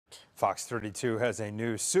Fox 32 has a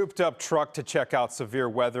new souped-up truck to check out severe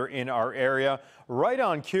weather in our area. Right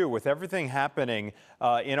on cue with everything happening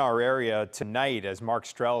in our area tonight, as Mark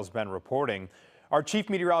Strell has been reporting. Our chief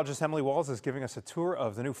meteorologist, Emily Wahls, is giving us a tour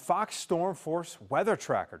of the new Fox Storm Force weather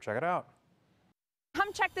tracker. Check it out.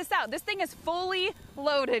 Come check this out. This thing is fully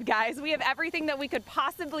loaded, guys. We have everything that we could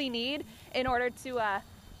possibly need in order to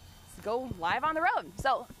go live on the road.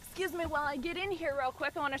 So, excuse me while I get in here real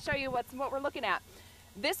quick. I want to show you what we're looking at.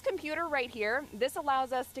 This computer right here, this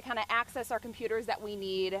allows us to kind of access our computers that we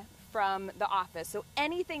need from the office. So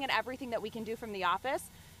anything and everything that we can do from the office,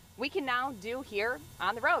 we can now do here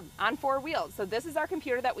on the road, on four wheels. So this is our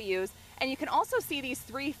computer that we use. And you can also see these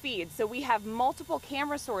three feeds. So we have multiple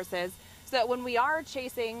camera sources so that when we are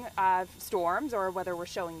chasing storms, or whether we're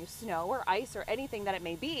showing you snow or ice or anything that it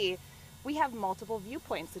may be, we have multiple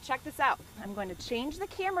viewpoints. So check this out. I'm going to change the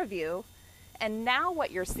camera view. And now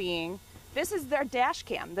what you're seeing, this is their dash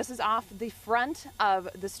cam. This is off the front of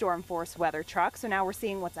the Storm Force weather truck. So now we're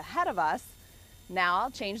seeing what's ahead of us. Now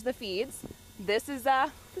I'll change the feeds. This is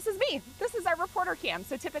me. This is our reporter cam.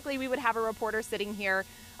 So typically we would have a reporter sitting here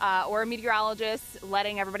or a meteorologist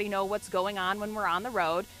letting everybody know what's going on when we're on the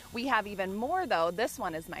road. We have even more though. This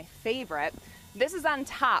one is my favorite. This is on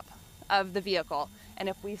top of the vehicle. And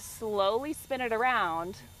if we slowly spin it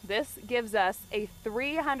around, this gives us a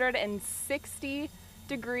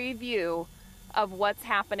 360-degree view of what's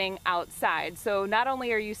happening outside. So not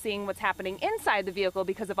only are you seeing what's happening inside the vehicle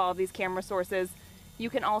because of all of these camera sources, you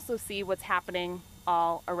can also see what's happening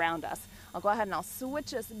all around us. I'll go ahead and I'll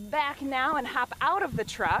switch us back now and hop out of the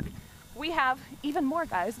truck. We have even more,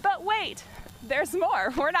 guys, but wait, there's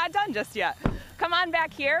more. We're not done just yet. Come on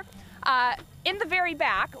back here. In the very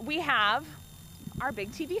back, we have our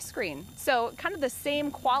big TV screen. So kind of the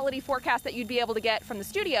same quality forecast that you'd be able to get from the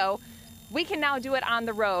studio, we can now do it on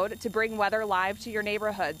the road to bring weather live to your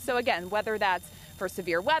neighborhood. So again, whether that's for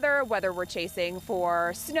severe weather, whether we're chasing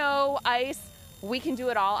for snow, ice, we can do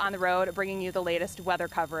it all on the road, bringing you the latest weather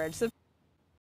coverage. So